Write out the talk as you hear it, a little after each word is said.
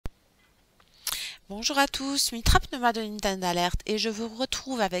Bonjour à tous, Mitrap Nomade de Nintendo Alert et je vous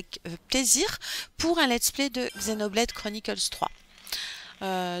retrouve avec plaisir pour un let's play de Xenoblade Chronicles 3.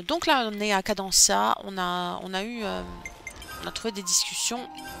 Donc là on est à Cadencia, on a trouvé des discussions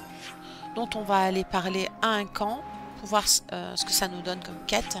dont on va aller parler à un camp pour voir ce que ça nous donne comme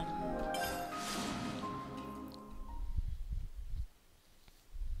quête.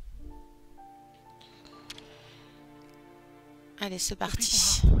 Allez, c'est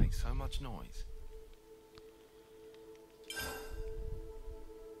parti.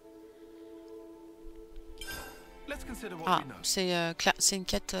 Ah, c'est une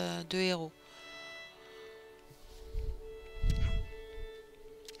quête de héros.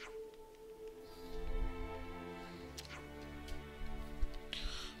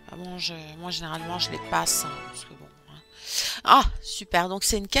 Ah bon, moi généralement je les passe, hein, parce que bon, hein. Ah, super, donc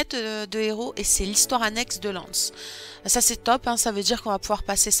c'est une quête de héros et c'est l'histoire annexe de Lanz. Ça c'est top, hein, ça veut dire qu'on va pouvoir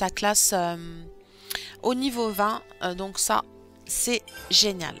passer sa classe au niveau 20, donc ça c'est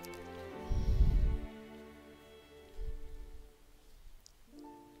génial.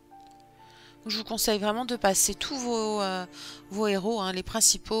 Je vous conseille vraiment de passer tous vos héros, hein, les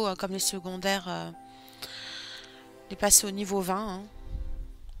principaux comme les secondaires, les passer au niveau 20. Hein.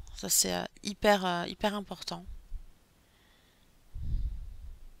 Ça c'est hyper important.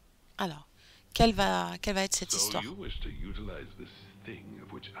 Alors, quelle va être cette histoire?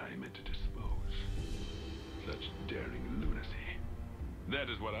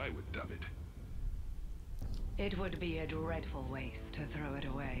 It would be a dreadful waste to throw it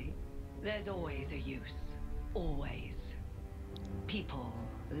away. There's always a use. Always. People,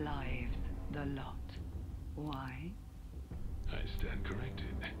 lives, the lot. Why? I stand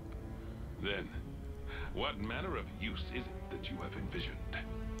corrected. Then, what manner of use is it that you have envisioned?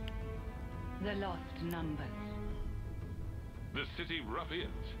 The lost numbers. The city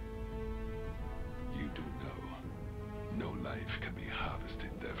ruffians. You do know, no life can be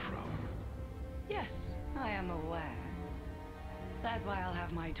harvested therefrom. Yes, I am aware. That's why I'll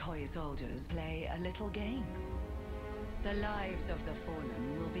have my toy soldiers play a little game. The lives of the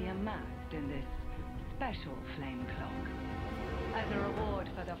fallen will be amassed in this special flame clock, as a reward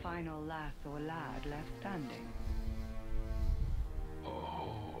for the final lass or lad left standing.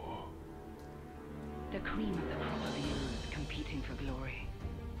 Oh. The cream of the crop of youth competing for glory.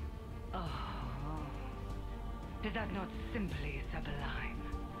 Oh, is that not simply sublime?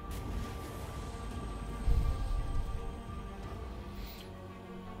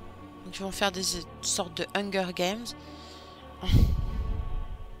 Donc ils vont faire des sortes de Hunger Games.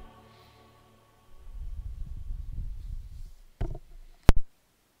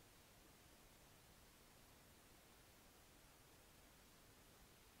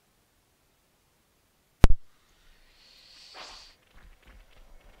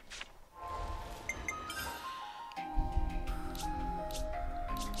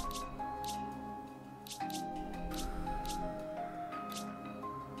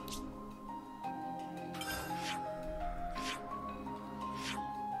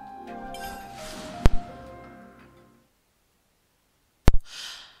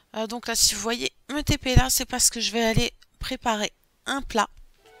 Donc là, si vous voyez me TP là, c'est parce que je vais aller préparer un plat.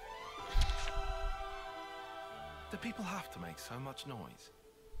 Vous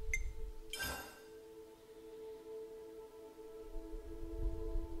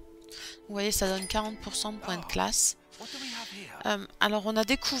voyez, ça donne 40% de points de classe. Alors, on a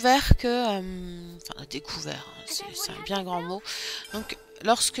découvert que... enfin, découvert, hein, c'est un bien grand mot. Donc,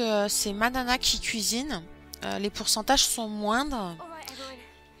 lorsque c'est Manana qui cuisine, les pourcentages sont moindres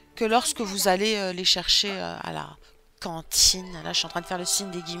que lorsque vous allez les chercher à la cantine. Là, je suis en train de faire le signe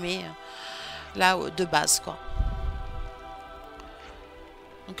des guillemets, là, de base, quoi.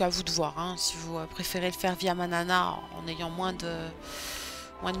 Donc, à vous de voir, hein, si vous préférez le faire via Manana en ayant moins de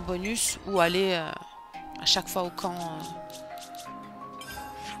bonus, ou aller à chaque fois au camp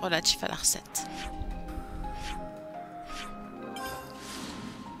relatif à la recette.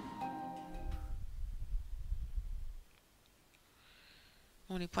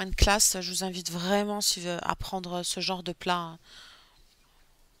 Bon, les points de classe, je vous invite vraiment si vous voulez apprendre ce genre de plat.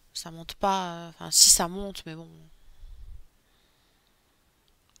 Ça monte pas, enfin si ça monte, mais bon.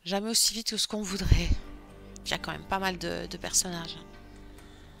 Jamais aussi vite que ce qu'on voudrait. Il y a quand même pas mal de personnages.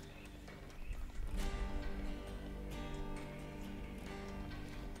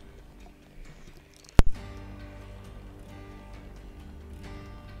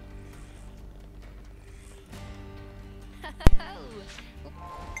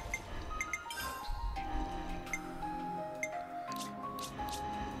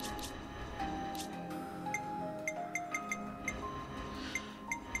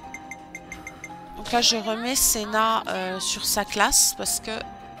 Donc là, je remets Senna sur sa classe parce que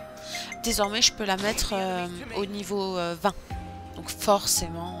désormais, je peux la mettre au niveau 20. Donc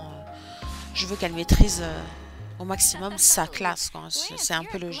forcément, je veux qu'elle maîtrise au maximum sa classe. C'est un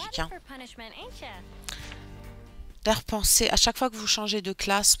peu logique. Hein. D'ailleurs, pensez, à chaque fois que vous changez de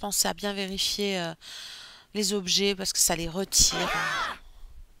classe, pensez à bien vérifier les objets parce que ça les retire.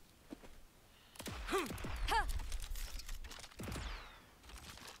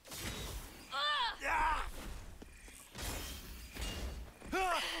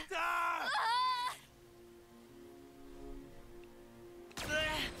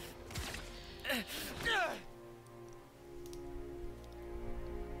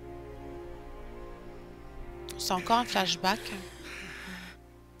 C'est encore un flashback.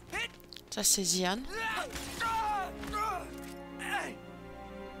 Ça, c'est Zion.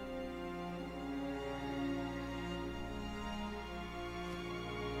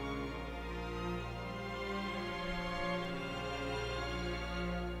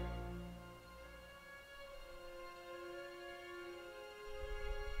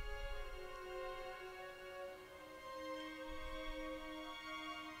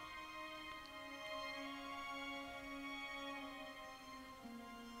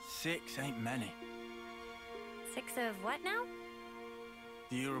 Six ain't many. 6 of what now?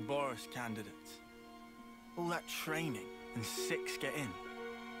 The Ouroboros candidates. All that training and 6 get in.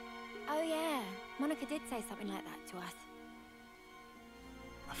 Oh yeah, Monica did say something like that to us.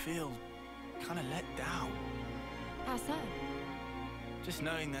 I feel kind of let down. How so? Just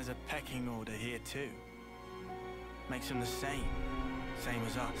knowing there's a pecking order here too. Makes them the same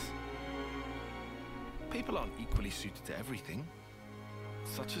as us. People aren't equally suited to everything.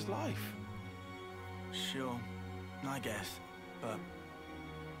 Such is life. Sure, I guess, but...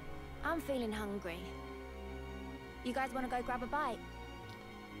 I'm feeling hungry. You guys want to go grab a bite?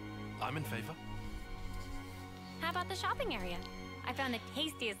 I'm in favor. How about the shopping area? I found the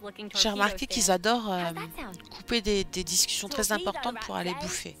tastiest looking J'ai torpedoes remarqué qu'ils there. adorent How's that sound? couper des discussions très importantes pour aller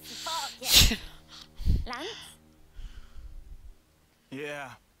bouffer. Lanz?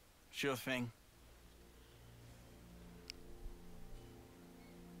 Yeah, sure thing.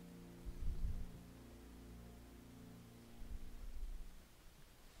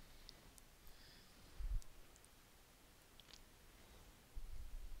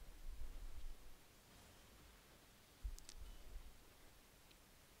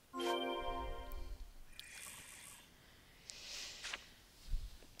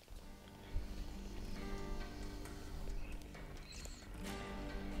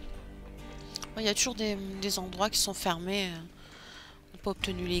 Il y a toujours des endroits qui sont fermés. On n'a pas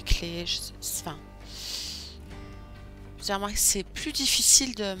obtenu les clés. Enfin, vous avez remarqué que c'est plus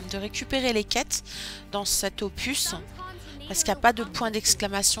difficile de récupérer les quêtes dans cet opus. Parce qu'il n'y a pas de point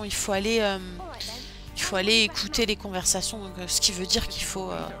d'exclamation. Il faut aller écouter les conversations. Donc, ce qui veut dire qu'il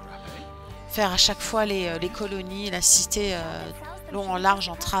faut faire à chaque fois les colonies, la cité long en large,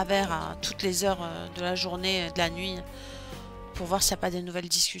 en travers à toutes les heures de la journée, de la nuit. Pour voir s'il n'y a pas des nouvelles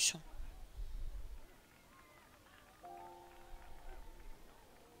discussions.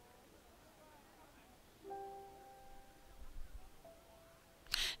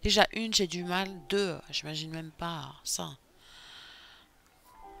 Déjà, une, j'ai du mal. Deux, j'imagine même pas ça.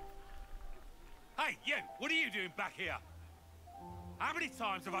 Hey, you! What are you doing back here? How many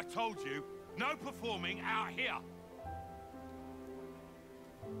times have I told you, no performing out here?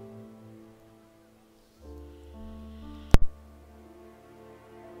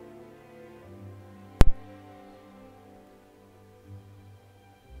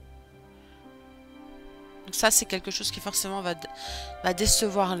 Donc ça, c'est quelque chose qui forcément va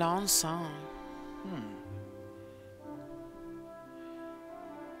décevoir Lanz. Hein.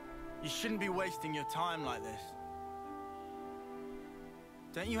 You shouldn't be wasting your time like this.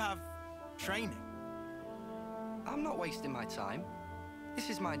 Don't you have training? I'm not wasting my time. This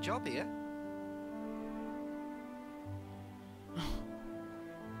is my job here.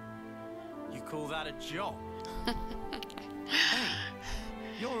 You call that a job? Hey,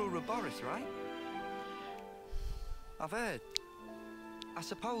 you're Ouroboros, right? I've heard. I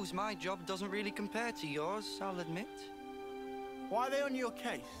suppose my job doesn't really compare to yours, I'll admit. Why are they on your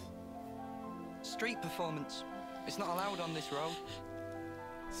case? Street performance. It's not allowed on this road.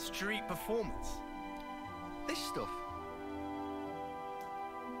 Street performance? This stuff.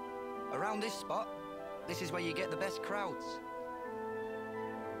 Around this spot, this is where you get the best crowds.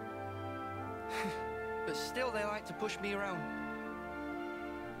 But still they like to push me around.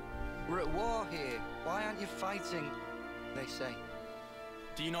 We're at war here. Why aren't you fighting? They say.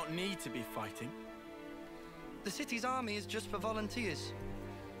 Do you not need to be fighting? The city's army is just for volunteers.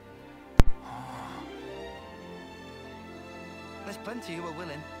 There's plenty who are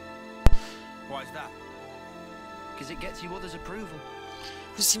willing, Why is that? because it gets you others' approval.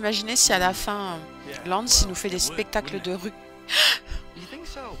 Vous imaginez si à la fin, Lanz il nous fait des it would, spectacles wouldn't de it? rue. You think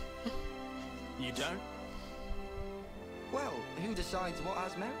so? You don't? Well, who decides what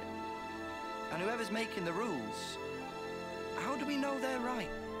has merit? And whoever's making the rules, how do we know they're right?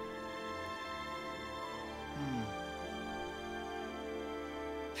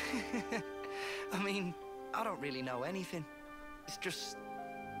 I mean, I don't really know anything. It's just,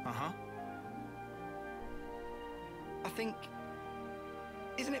 Uh-huh. I think,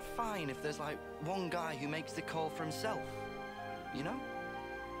 isn't it fine if there's like one guy who makes the call for himself? You know?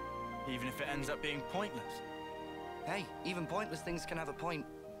 Even if it ends up being pointless. Hey, even pointless things can have a point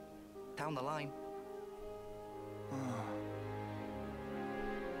down the line.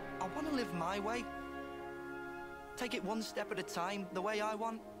 I want to live my way. Take it one step at a time, the way I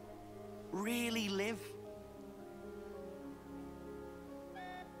want. Really live.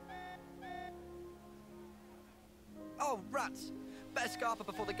 Oh, rats! Better scarper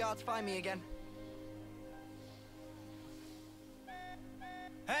before the guards find me again.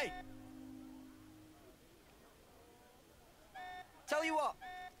 Hey! Tell you what,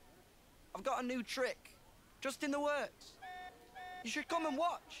 I've got a new trick, just in the works. You should come and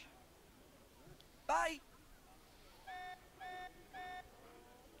watch. Bye.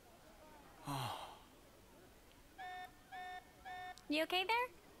 You okay there?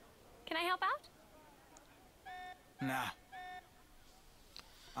 Can I help out? Nah.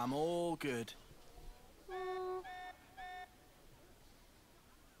 I'm all good.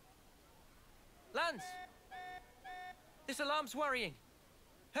 Lanz! This alarm's worrying.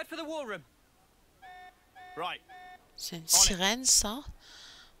 Head for the war room. Right. C'est une sirène, ça.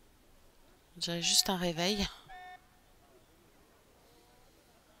 On dirait juste un réveil.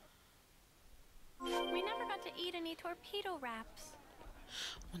 We never got to eat any torpedo wraps.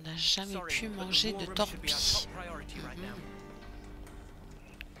 On n'a jamais Sorry, pu but the manger war de room should be our torpilles. top priority right now.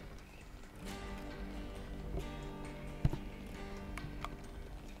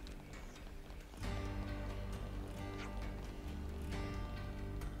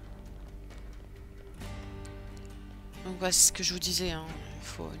 Donc voilà, c'est ce que je vous disais, hein. Il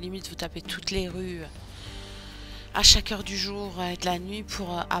faut limite vous taper toutes les rues à chaque heure du jour et de la nuit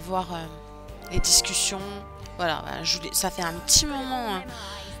pour avoir les discussions. Voilà, ça fait un petit moment hein,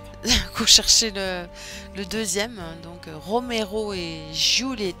 qu'on cherchait le deuxième, donc Romero et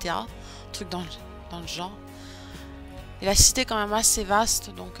Giulietta, un truc dans le genre. Et la cité est quand même assez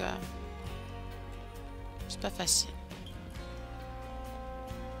vaste, donc c'est pas facile.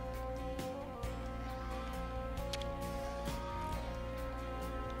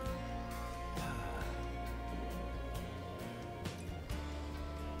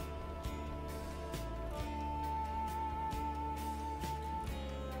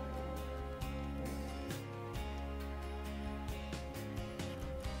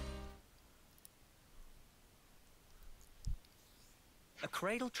 A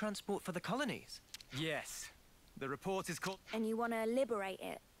cradle transport for the colonies? Yes. The report is called... And you want to liberate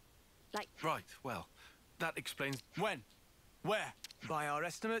it? Like, Right, well, that explains... When? Where? By our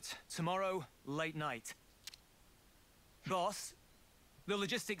estimate, tomorrow, late night. Boss, the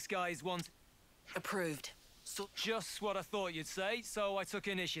logistics guys want... Approved. So Just what I thought you'd say, so I took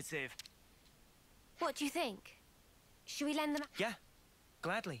initiative. what do you think? Should we lend them? Yeah,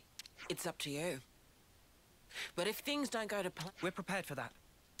 gladly. it's up to you. But if things don't go to plan, We're prepared for that.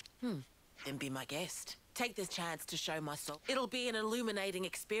 then be my guest. Take this chance to show myself. It'll be an illuminating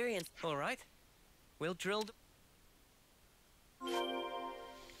experience. All right. We'll drill...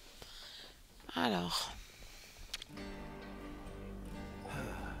 Alors.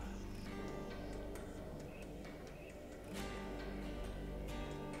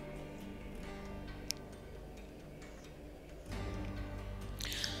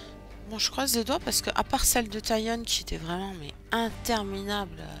 Bon, je croise les doigts parce que, à part celle de Taïon qui était vraiment mais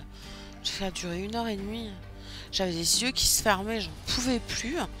interminable, ça a duré 1h30. J'avais les yeux qui se fermaient, j'en pouvais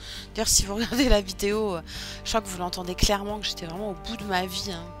plus. D'ailleurs, si vous regardez la vidéo, je crois que vous l'entendez clairement que j'étais vraiment au bout de ma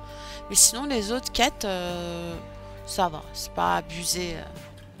vie. Hein. Mais sinon, les autres quêtes, ça va, c'est pas abusé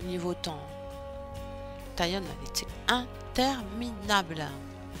au niveau temps. Taïon avait été interminable.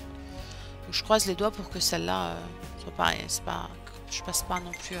 Donc, je croise les doigts pour que celle-là soit pareil. C'est pas, je passe pas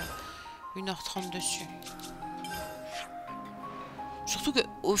non plus 1h30 dessus. Surtout que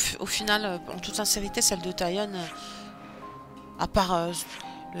au final, en toute sincérité, celle de Taïon, à part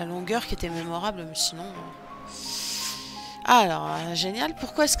la longueur qui était mémorable, mais sinon... Alors, génial.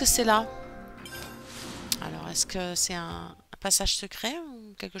 Pourquoi est-ce que c'est là? Alors, est-ce que c'est un passage secret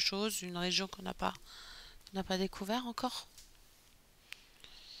ou quelque chose, une région qu'on n'a pas découvert encore?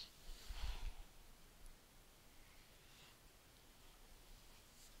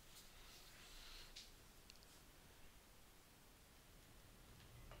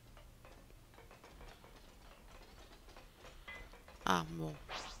 Ah, bon.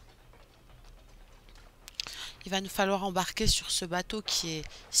 Il va nous falloir embarquer sur ce bateau qui est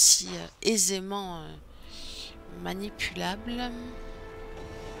si aisément manipulable.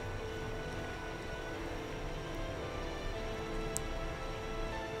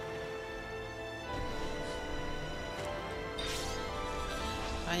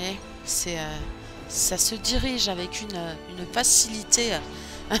 Vous voyez, c'est ça se dirige avec une facilité.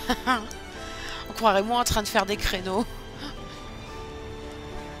 On croirait moi en train de faire des créneaux.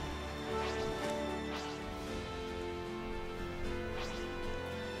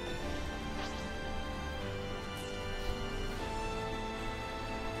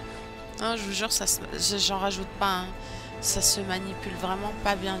 Non, je vous jure, j'en rajoute pas. Hein. Ça se manipule vraiment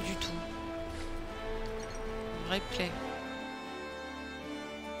pas bien du tout. Replay.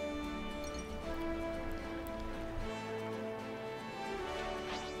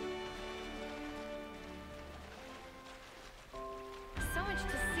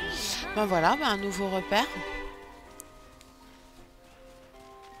 Ben voilà, ben un nouveau repère.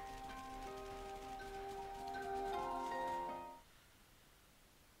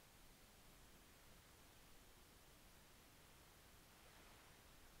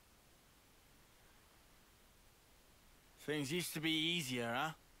 Things used to be easier,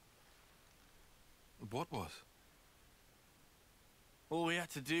 huh? What was? All we had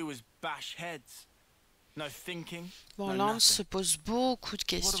to do was bash heads. No thinking. Bon, no Lanz se pose beaucoup de What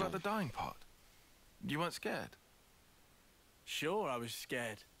questions. about the dying part? You weren't scared? Sure, I was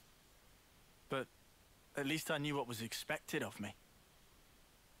scared. But at least I knew what was expected of me.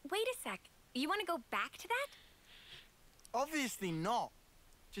 Wait a sec. You want to go back to that? Obviously not.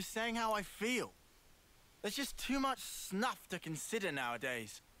 Just saying how I feel. There's just too much snuff to consider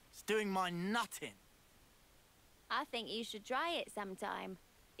nowadays. It's doing my nut in. I think you should try it sometime.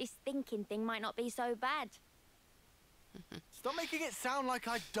 This thinking thing might not be so bad. Stop making it sound like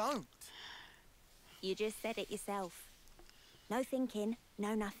I don't. You just said it yourself. No thinking,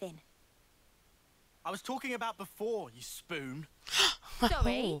 no nothing. I was talking about before, you spoon.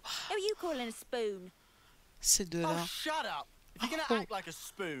 Sorry? Oh. Who are you calling a spoon? Ces deux-là. Oh, shut up. If you're gonna act like a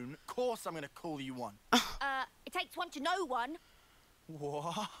spoon, of course I'm gonna call you one. It takes one to know one.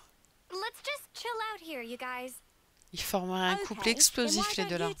 What? Let's just chill out here, you guys. Ils formeraient un couple explosif, les then why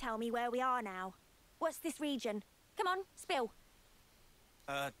deux-là. don't you tell me where we are now? What's this region? Come on, spill.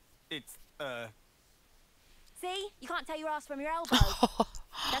 It's, See? You can't tell your ass from your elbow.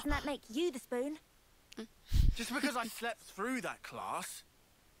 Doesn't that make you the spoon? just because I slept through that class.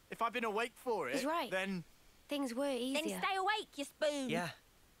 If I'd been awake for it, He's right. then... Things were easier. Then stay awake, you spoon. Yeah.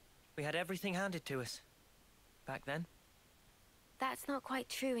 We had everything handed to us. Back then. That's not quite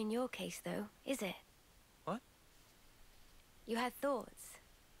true in your case, though, is it? What? You had thoughts.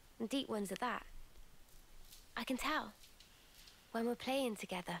 And deep ones at that. I can tell. When we're playing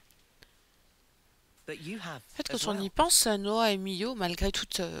together. But you have En fait, as quand on well. y pense, Noah et Mio, malgré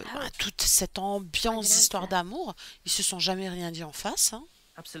toute cette ambiance d'histoire d'amour, ils se sont jamais rien dit en face. Hein.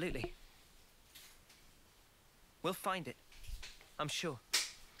 Absolutely. We'll find it. I'm sure.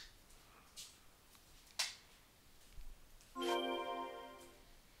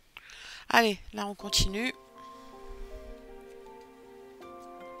 Allez, là on continue.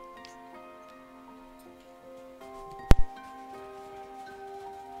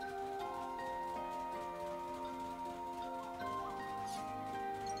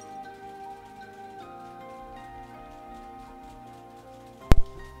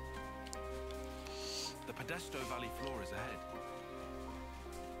 The Podesto Valley floor is ahead.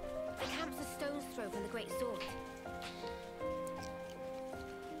 The camp's a stone's throw from the Great Sword.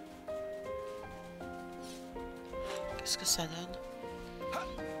 Qu'est-ce que ça donne?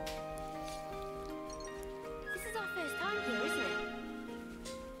 This is our first time here, isn't it?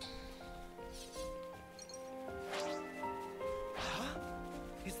 Huh?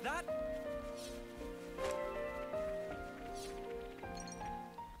 Is that...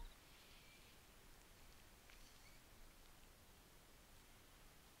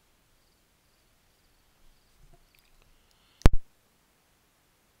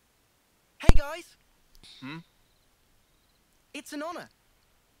 Hey guys! Hmm? It's an honor.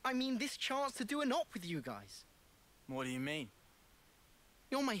 I mean, this chance to do an op with you guys. What do you mean?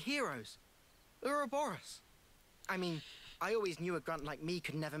 You're my heroes. Ouroboros. I mean, I always knew a grunt like me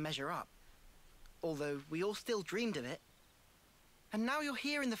could never measure up. Although we all still dreamed of it. And now you're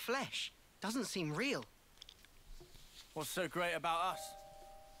here in the flesh. Doesn't seem real. What's so great about us?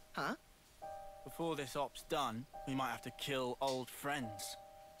 Huh? Before this op's done, we might have to kill old friends.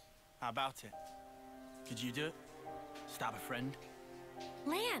 How about it? Could you do it? Stab a friend?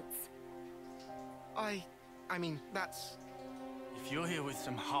 Lance! I mean, that's... If you're here with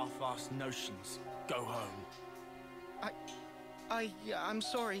some half-assed notions, go home. I'm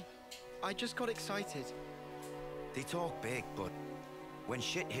sorry. I just got excited. They talk big, but when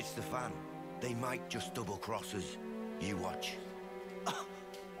shit hits the fan, they might just double-cross us. You watch.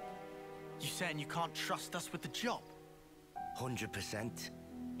 You saying you can't trust us with the job? 100%.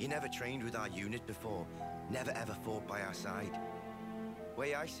 You never trained with our unit before. Never ever fought by our side.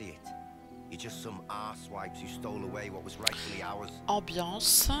 Way I see it, you're just some arsewipes who stole away what was rightfully ours.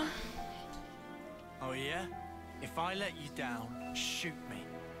 Ambiance. Oh yeah? If I let you down, shoot me.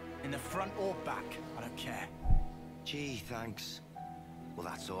 In the front or back, I don't care. Gee, thanks. Well,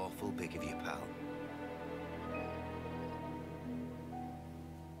 that's awful big of you, pal.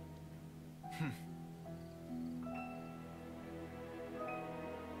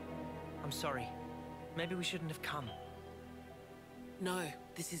 I'm sorry. Maybe we shouldn't have come. No,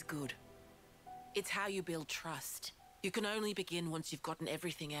 this is good. It's how you build trust. You can only begin once you've gotten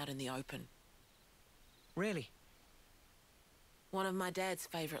everything out in the open. Really? One of my dad's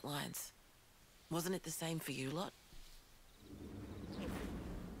favorite lines. Wasn't it the same for you lot?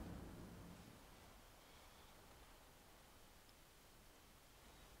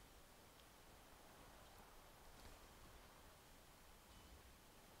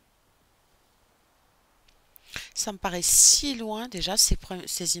 Ça me paraît si loin déjà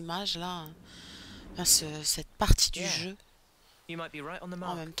ces images-là. Enfin, cette partie du jeu. En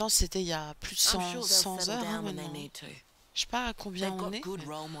même temps, c'était il y a plus de 100 heures hein, maintenant. Je sais pas à combien on est.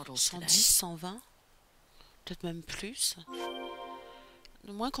 110, 120, peut-être même plus.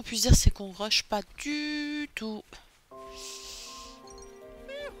 Le moins qu'on puisse dire, c'est qu'on rush pas du tout.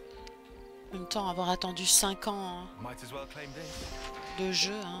 En même temps, avoir attendu 5 ans hein, de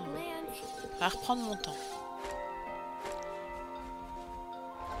jeu, hein, je vais reprendre mon temps.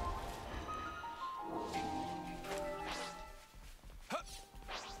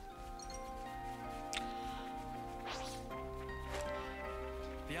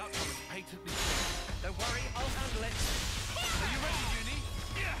 Don't worry, I'll handle it. Are you ready, Uni?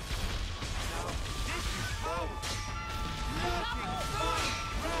 Yeah. Now, this is home. Lurking, fight,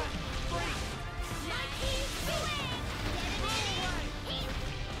 run, free. Lucky swing.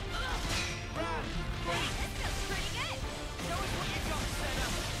 Run, free. This feels pretty good. Show us what you got, Senna.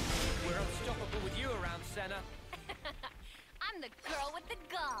 We're unstoppable with you around, Senna. I'm the girl with the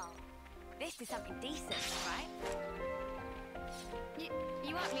goal. This is something decent, right?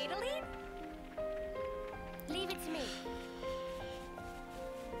 You want me to lead? Leave it to me.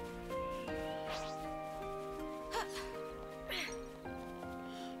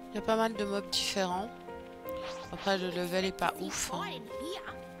 Il y a pas mal de mobs différents. Après, le level est pas ouf. Hein.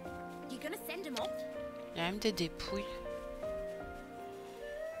 Il y a même des dépouilles.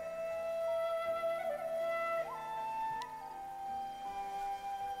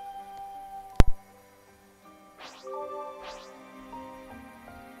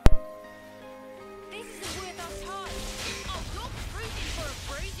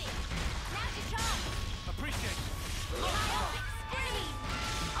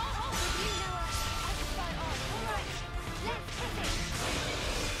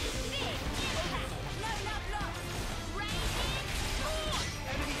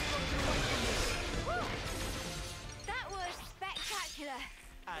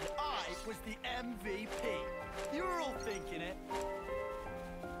 And I was the MVP. You were all thinking it.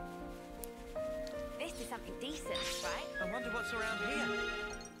 This is something decent, right? I wonder what's around here.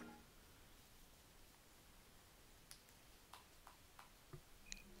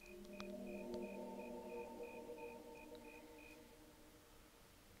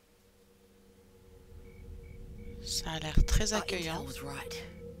 Ça a l'air très accueillant. was right.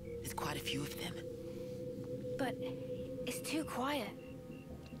 There's quite a few of them. But it's too quiet.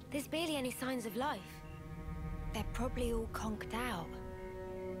 There's barely any signs of life. They're probably all conked out.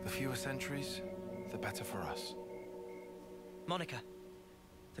 The fewer sentries, the better for us. Monica,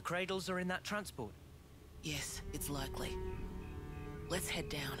 the cradles are in that transport. Yes, it's likely. Let's head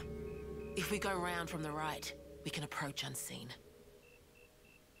down. If we go round from the right, we can approach unseen.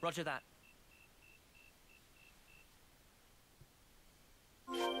 Roger that.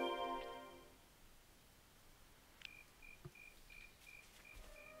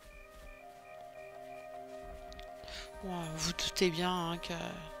 Wow, vous doutez bien hein, que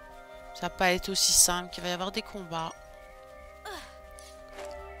ça va pas être aussi simple, qu'il va y avoir des combats.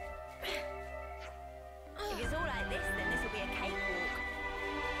 If it's all like this, then this will be a cakewalk.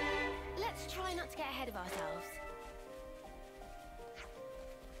 Let's try not to get ahead of ourselves.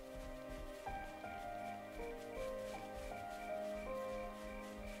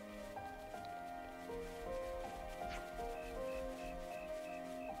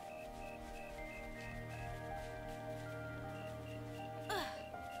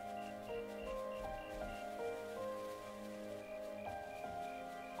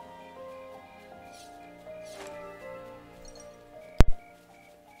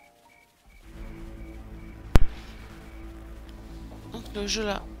 Le jeu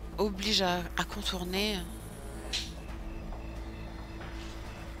là oblige à contourner.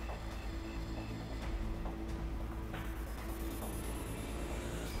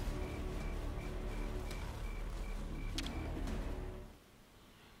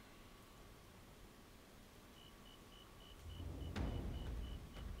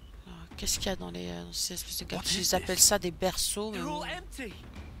 Qu'est-ce qu'il y a dans ces espèces de gâteaux? Ils appellent ça des berceaux. Mais bon.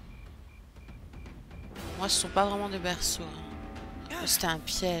 Moi, ce sont pas vraiment des berceaux. Hein. C'était un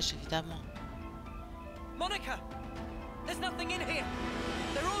piège, évidemment. Monica, there's nothing in here.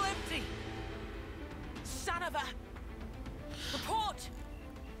 They're all empty. Son of a report.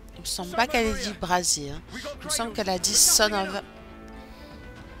 Il me semble pas qu'elle ait dit brasier. Hein. Il me semble qu'elle a dit son of a...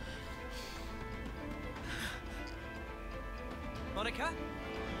 Monica?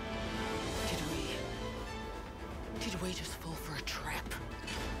 Did we just fall for a trap?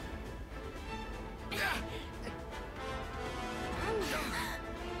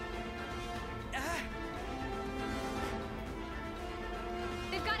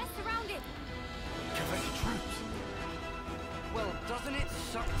 They've got us surrounded. Confederate troops. Well, doesn't it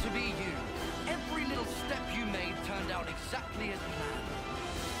suck to be you? Every little step you made turned out exactly as planned.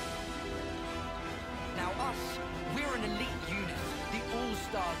 Now us, we're an elite unit, the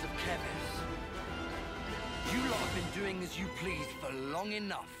all-stars of Keves. You lot have been doing as you please for long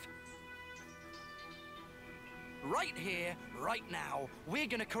enough. Right here, right now, we're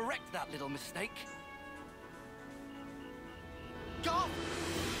gonna correct that little mistake. Go!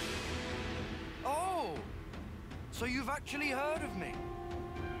 Oh! So you've actually heard of me?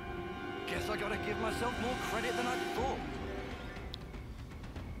 Guess I gotta give myself more credit than I thought.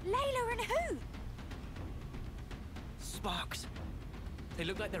 Layla and who? Sparks. They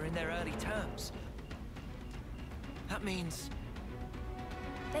look like they're in their early terms. That means...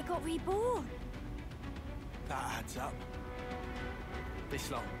 They got reborn. That adds up.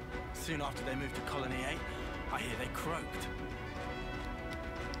 This long, soon after they moved to Colony 8, I hear they croaked.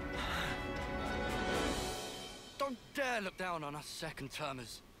 Don't dare look down on us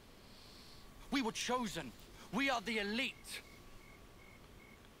second-termers. We were chosen. We are the elite.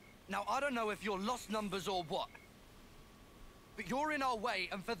 Now, I don't know if you're lost numbers or what, but you're in our way,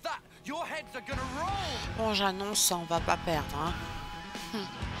 and for that, your heads are gonna roll! Bon, j'annonce, on va pas perdre, hein.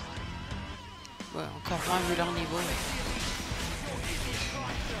 Ouais, encore moins vu leur niveau.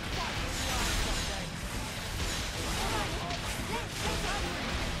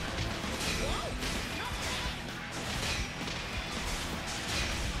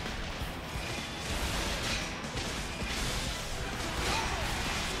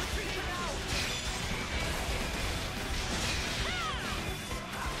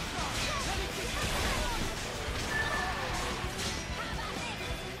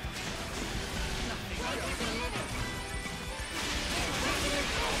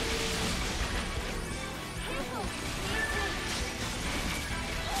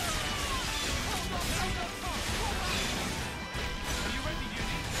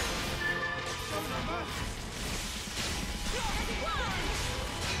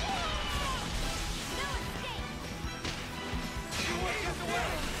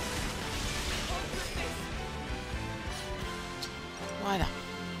 Voilà.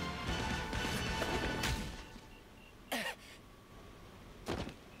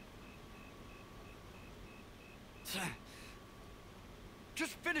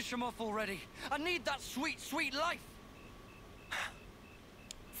 Just finish him off already. I need that sweet, sweet life.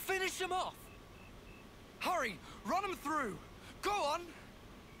 Finish him off. Hurry, run him through. Go on.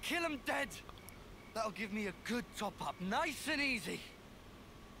 Kill him dead. That'll give me a good top-up, nice and easy.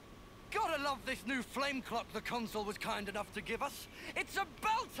 Gotta love this new flame clock the console was kind enough to give us. It's a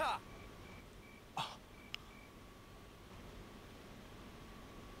belter! Oh.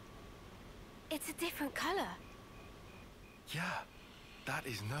 It's a different color. Yeah, that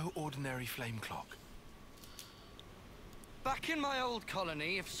is no ordinary flame clock. Back in my old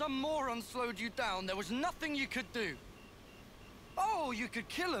colony, if some moron slowed you down, there was nothing you could do. Oh, you could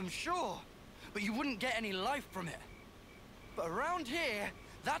kill him, sure, but you wouldn't get any life from it. But around here,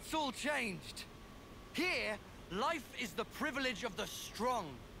 that's all changed. Here, life is the privilege of the strong.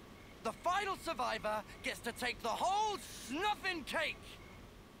 The final survivor gets to take the whole snuffing cake.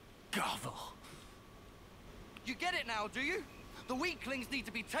 Gavel. You get it now, do you? The weaklings need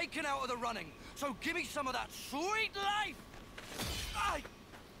to be taken out of the running. So give me some of that sweet life.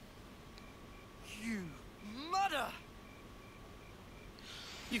 You mother.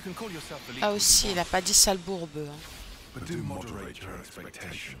 You can call yourself the leader. Ah aussi, il a pas dit sale bourbe. Hein. But do moderate your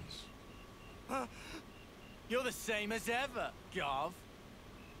expectations. You're the same as ever, Garv.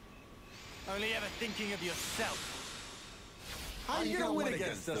 Only ever thinking of yourself. How are you gonna win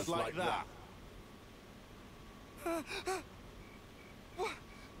against us like that? What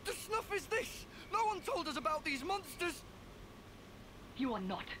the snuff is this? No one told us about these monsters. You are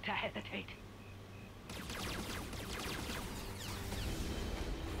not to hesitate.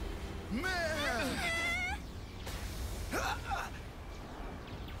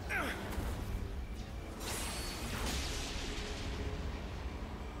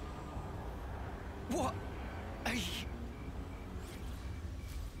 What?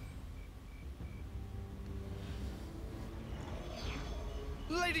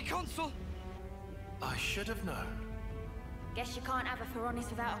 Lady Consul! I should have known. Guess you can't have a Feronis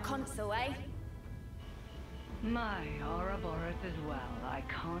without a consul, eh? My Ouroboros as well. I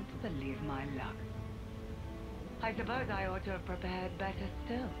can't believe my luck. I suppose I ought to have prepared better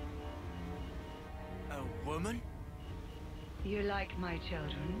still. A woman? You like my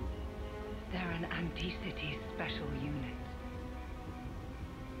children? They're an anti-city special unit.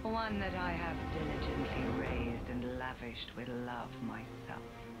 One that I have diligently raised and lavished with love myself.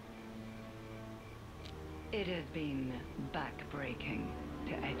 It has been backbreaking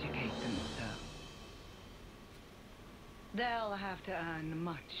to educate them so. They'll have to earn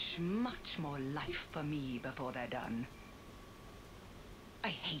much, much more life for me before they're done. I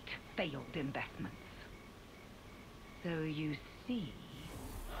hate failed investments. So you see...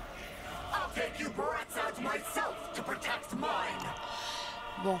 I'll take you brats out myself to protect mine.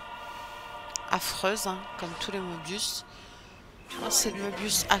 Bon. Affreuse, hein, comme tous les Mobius. Moi, c'est le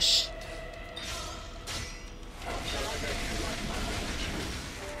Mobius H.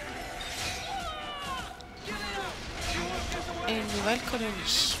 Et une nouvelle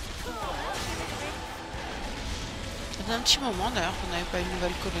colonie. Ça fait un petit moment d'ailleurs qu'on n'avait pas une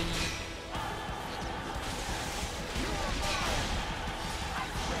nouvelle colonie.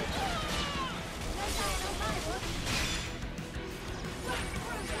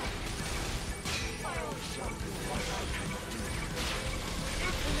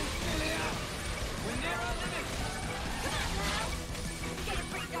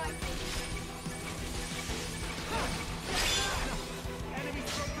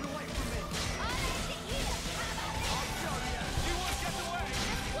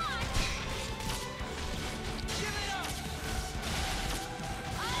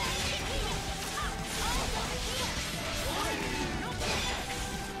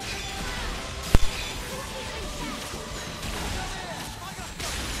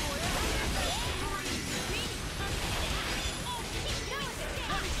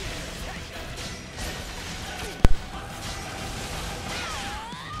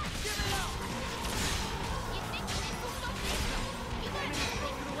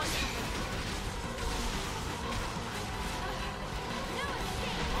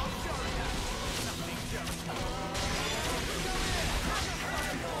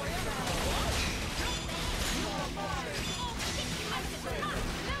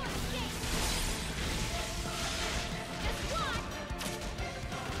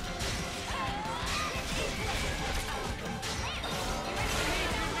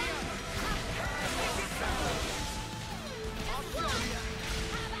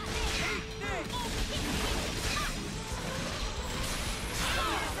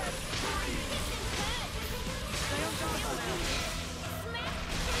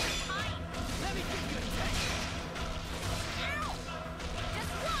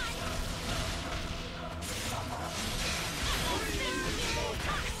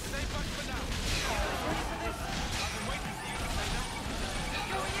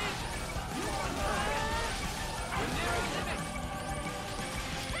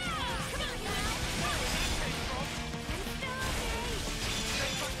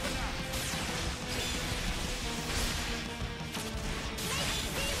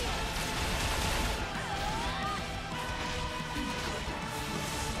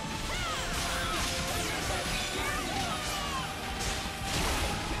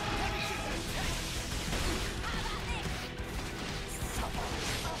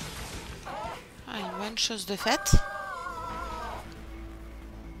 Chose de faite.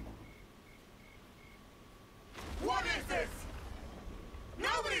 What is this?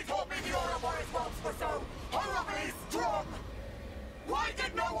 Nobody told me the Ouroboros ropes were so horribly strong. Why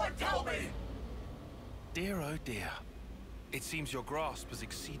did no one tell me? Dear oh dear. It seems your grasp has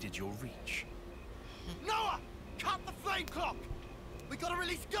exceeded your reach. Noah! Cut the flame clock! We gotta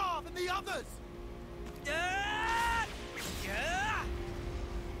release Garv and the others!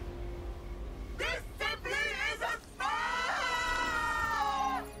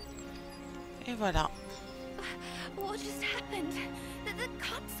 Et voilà. What just happened? The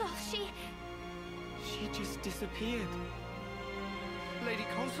console, she just disappeared. Lady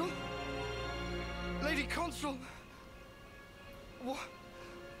Consul? Lady Consul?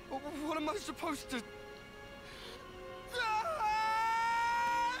 What am I supposed to...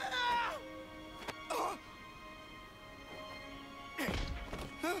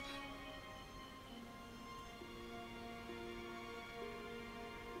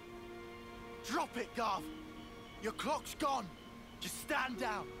 Drop it, Garv. Your clock's gone. Just stand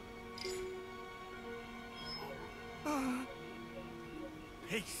down.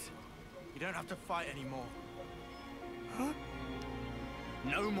 Peace. You don't have to fight anymore. Huh?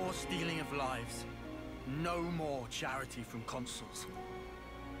 No more stealing of lives. No more charity from consuls.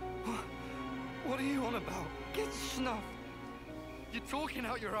 What are you on about? Get snuffed. You're talking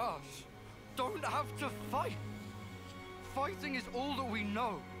out your ass. Don't have to fight. Fighting is all that we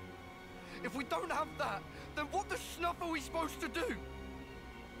know. If we don't have that, then what the snuff are we supposed to do?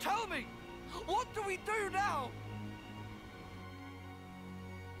 Tell me! What do we do now?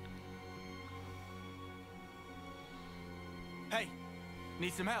 Hey,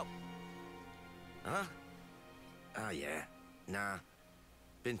 need some help? Huh? Ah, yeah. Nah.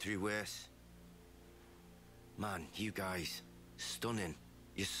 Been through worse. Man, you guys, stunning.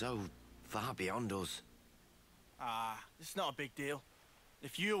 You're so far beyond us. Ah, it's not a big deal.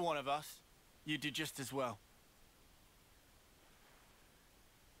 If you were one of us, you'd do just as well.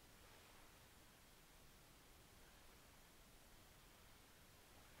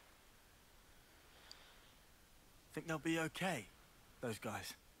 Think they'll be okay, those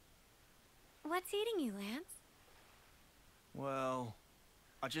guys? What's eating you, Lance? Well,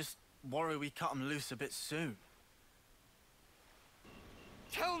 I just worry we cut them loose a bit soon.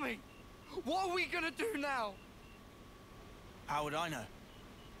 Tell me, what are we gonna do now? How would I know?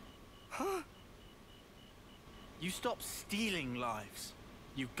 Huh? You stop stealing lives.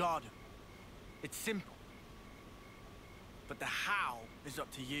 You guard them. It's simple. But the how is up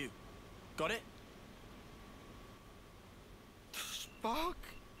to you. Got it? Spark?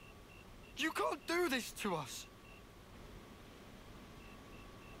 You can't do this to us.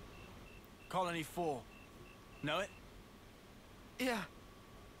 Colony 4. Know it? Yeah,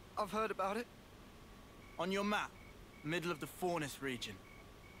 I've heard about it. On your map, middle of the Faunus region.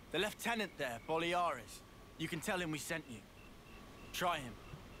 The lieutenant there, Boliaris. You can tell him we sent you. Try him.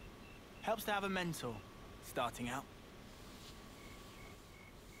 Helps to have a mentor, starting out.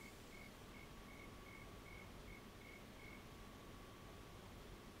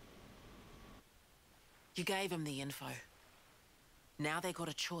 You gave them the info. Now they got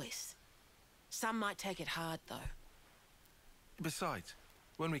a choice. Some might take it hard, though. Besides,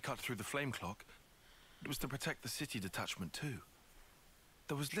 when we cut through the flame clock, it was to protect the city detachment too.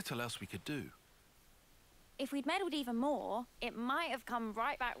 There was little else we could do. If we'd meddled even more, it might have come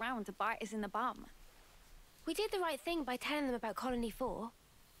right back round to bite us in the bum. We did the right thing by telling them about Colony 4.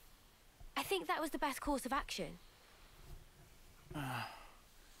 I think that was the best course of action.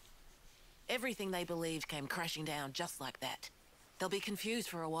 Everything they believed came crashing down just like that. They'll be confused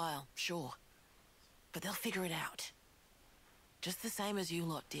for a while, sure. But they'll figure it out. Just the same as you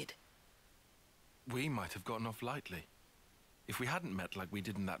lot did. We might have gotten off lightly. If we hadn't met like we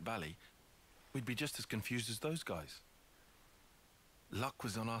did in that valley, we'd be just as confused as those guys. Luck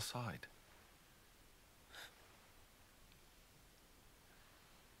was on our side.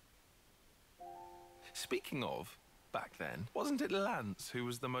 Speaking of, back then, wasn't it Lanz who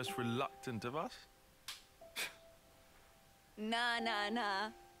was the most reluctant of us? Nah.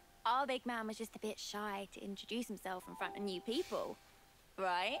 Our big man was just a bit shy to introduce himself in front of new people.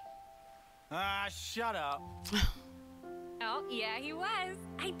 Right? Ah, shut up. Oh, yeah, he was.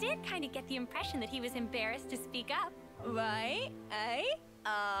 I did kind of get the impression that he was embarrassed to speak up. Right? Eh?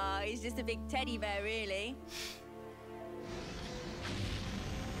 Oh, he's just a big teddy bear, really.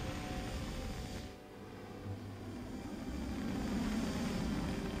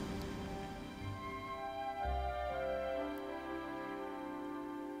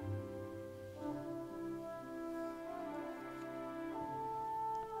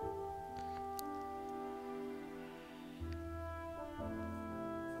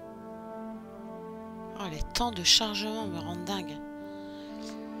 Oh, les temps de chargement me rendent dingue.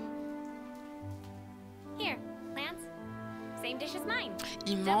 Here, Lance. Same dish as mine.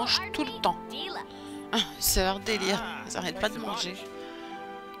 Ils mangent tout le temps. C'est leur délire. Ils n'arrêtent pas de manger.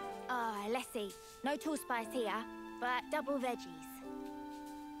 Let's see. No tall spice here, but double veggies.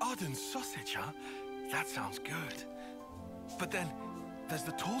 Ardent sausage, huh? That sounds good. But then, there's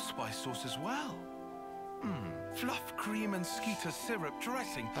the tall spice sauce as well. Fluff cream and skeeter syrup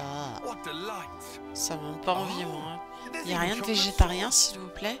dressing. What delight! Ça me donne pas envie, moi. Y a rien de végétarien, s'il vous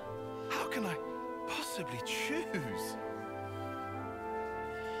plaît? How can I possibly choose?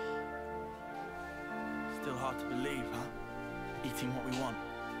 still hard to believe, huh? Eating what we want.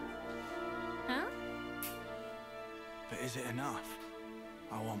 Huh? But is it enough?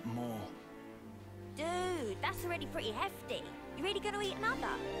 I want more. Dude, that's already pretty hefty. You really gonna eat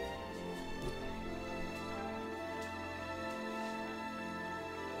another?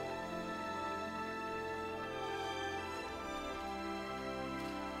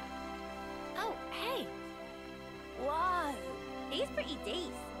 Oh, hey. Whoa, he's pretty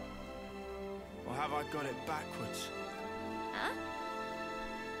decent. Or have I got it backwards? Huh?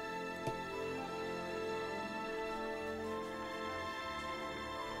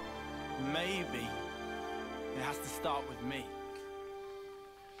 Maybe it has to start with me.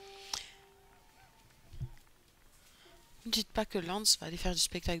 Ne dites pas que Lanz va aller faire du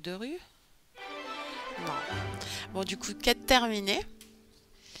spectacle de rue. Non. Bon, du coup, quête terminée.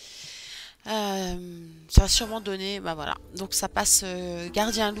 Ça va sûrement donner, bah voilà, donc ça passe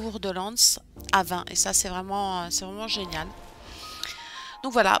gardien lourd de Lanz à 20 et ça c'est vraiment génial.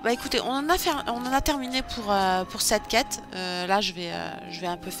 Donc voilà, bah écoutez, on en a terminé pour cette quête. Là je vais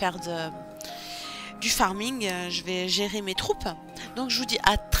un peu faire du farming, je vais gérer mes troupes. Donc je vous dis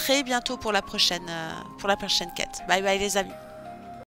à très bientôt pour la prochaine quête. Bye bye les amis.